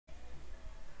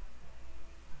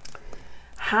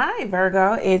Hi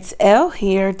Virgo, it's Elle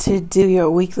here to do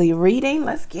your weekly reading.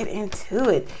 Let's get into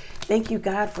it. Thank you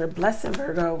God for blessing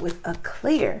Virgo with a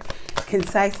clear,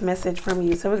 concise message from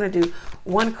you. So we're going to do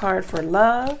one card for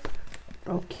love.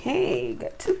 Okay,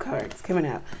 got two cards coming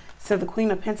out. So the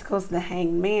Queen of Pentacles, the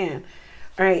Hanged Man.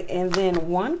 All right, and then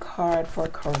one card for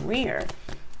career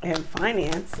and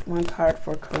finance. One card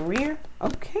for career.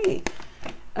 Okay.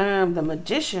 The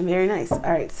Magician, very nice. All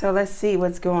right, so let's see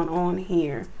what's going on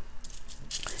here.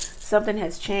 Something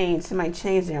has changed. Somebody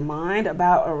changed their mind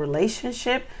about a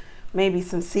relationship, maybe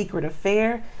some secret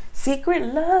affair,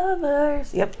 secret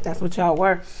lovers. Yep, that's what y'all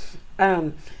were.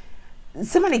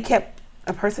 Somebody kept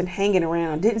a person hanging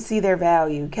around, didn't see their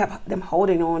value, kept them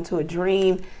holding on to a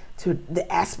dream, to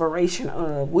the aspiration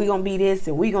of we gonna be this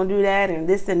and we gonna do that and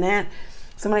this and that.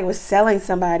 Somebody was selling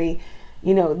somebody,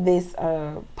 you know, this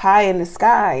pie in the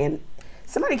sky, and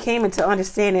somebody came into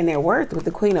understanding their worth with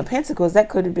the Queen of Pentacles. That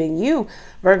could have been you,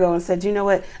 Virgo, and said, you know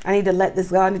what? I need to let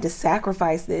this go. I need to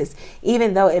sacrifice this,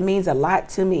 even though it means a lot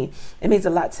to me. It means a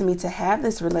lot to me to have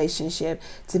this relationship,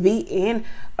 to be in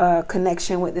a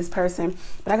connection with this person,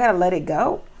 but I got to let it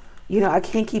go. You know, I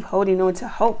can't keep holding on to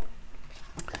hope.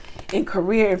 In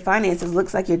career and finances,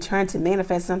 looks like you're trying to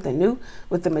manifest something new.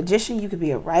 With the Magician, you could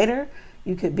be a writer.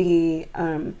 You could be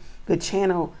good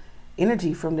channel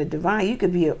energy from the divine. You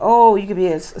could be a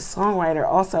songwriter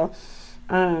also.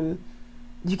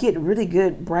 You get really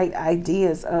good bright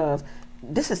ideas of,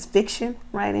 this is fiction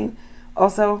writing,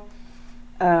 also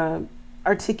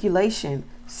articulation,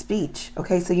 speech.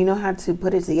 Okay, so you know how to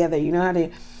put it together, you know how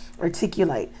to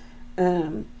articulate.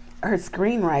 Or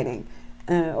screenwriting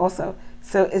also.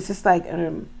 So it's just like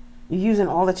you're using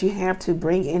all that you have to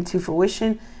bring into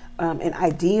fruition an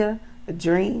idea, a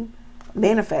dream,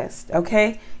 manifest.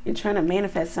 Okay, you're trying to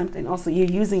manifest something. Also, you're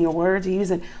using your words, you're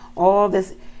using all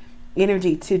this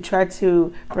energy to try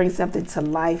to bring something to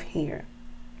life here.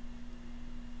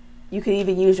 You could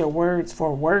even use your words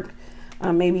for work.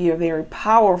 Maybe you're a very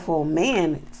powerful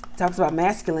man. It talks about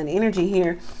masculine energy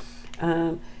here.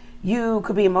 You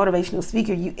could be a motivational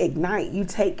speaker. You ignite, you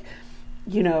take,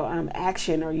 you know,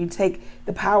 action, or you take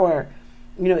the power,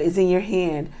 you know, is in your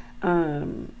hand.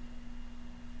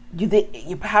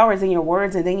 Your power is in your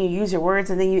words, and then you use your words,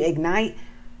 and then you ignite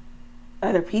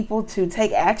other people to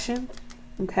take action.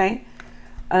 Okay.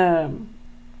 You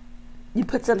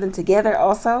put something together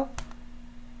also.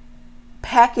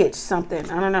 Package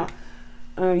something. I don't know.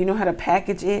 You know how to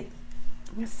package it.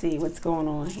 Let's see what's going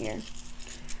on here.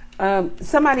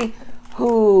 Somebody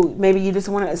who maybe you just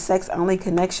wanted a sex-only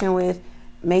connection with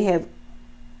may have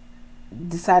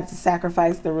decided to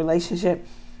sacrifice the relationship,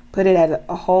 put it at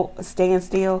a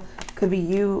standstill. Could be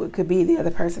you, it could be the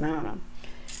other person, I don't know.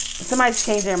 Somebody's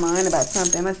changed their mind about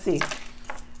something. Let's see.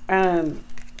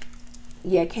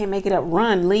 Yeah, can't make it up.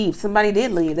 Run, leave. Somebody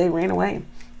did leave. They ran away.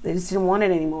 They just didn't want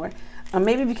it anymore.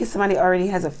 Maybe because somebody already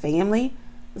has a family,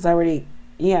 is already,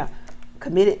 yeah,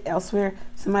 committed elsewhere.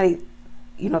 Somebody,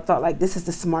 you know, thought like this is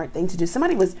the smart thing to do.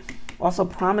 Somebody was also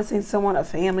promising someone a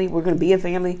family. We're going to be a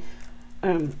family.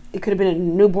 It could have been a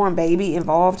newborn baby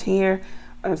involved here.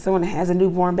 Someone that has a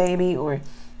newborn baby, or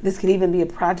this could even be a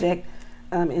project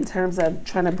in terms of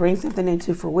trying to bring something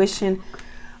into fruition.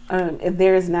 If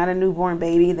there is not a newborn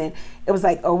baby, then it was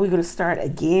like, oh, we're going to start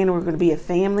again. We're going to be a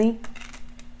family.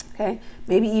 Okay,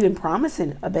 maybe even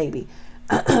promising a baby.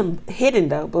 Hidden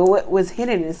though, but what was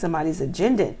hidden is somebody's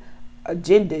agenda.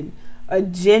 They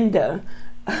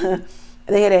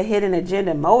had a hidden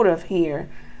agenda, motive here.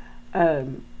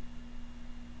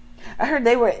 I heard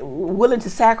they were willing to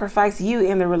sacrifice you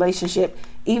in the relationship,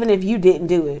 even if you didn't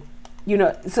do it. You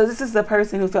know, so this is the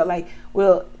person who felt like,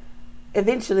 well,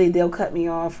 eventually they'll cut me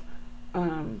off,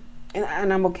 and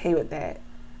I'm okay with that.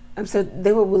 So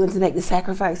they were willing to make the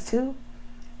sacrifice too.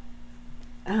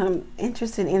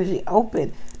 Interesting energy,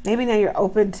 open. Maybe now you're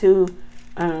open to,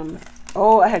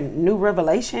 oh, I had a new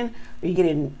revelation, or you're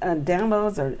getting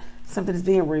downloads, or something is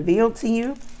being revealed to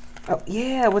you. Oh,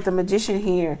 yeah, with the Magician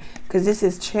here, because this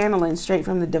is channeling straight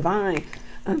from the divine.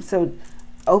 So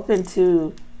open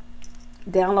to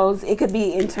downloads. It could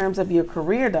be in terms of your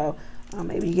career, though.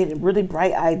 Maybe you get really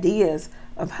bright ideas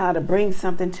of how to bring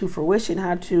something to fruition,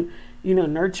 how to, you know,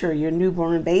 nurture your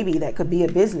newborn baby. That could be a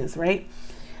business, right?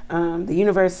 The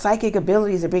universe, psychic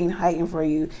abilities are being heightened for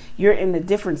you. You're in a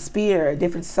different sphere, a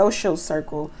different social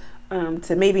circle.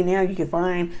 To maybe now you can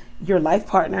find your life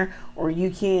partner, or you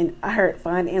can, I heard,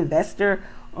 find an investor,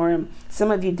 or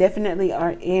some of you definitely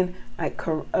are in like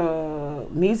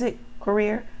music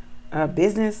career,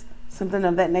 business, something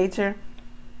of that nature.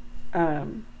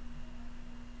 Some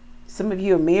of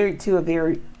you are married to a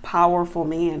very powerful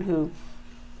man who,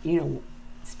 you know,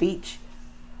 speech,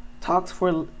 talks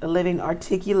for a living,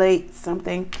 articulate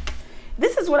something.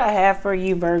 This is what I have for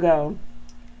you, Virgo.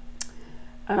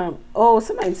 Oh,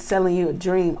 somebody's selling you a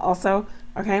dream also.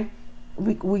 Okay,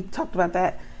 we talked about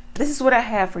that. This is what I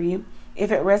have for you.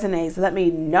 If it resonates, let me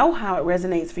know how it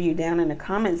resonates for you down in the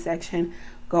comment section.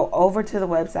 Go over to the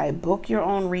website, book your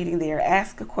own reading there,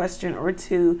 ask a question or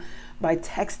two by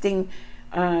texting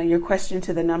your question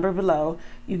to the number below.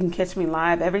 You can catch me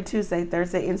live every Tuesday,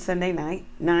 Thursday, and Sunday night,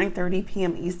 9:30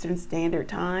 p.m. Eastern Standard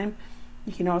Time.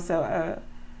 You can also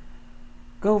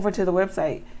go over to the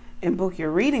website and book your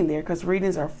reading there, because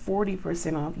readings are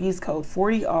 40% off. Use code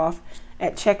 40OFF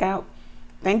at checkout.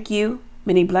 Thank you.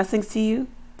 Many blessings to you.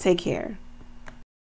 Take care.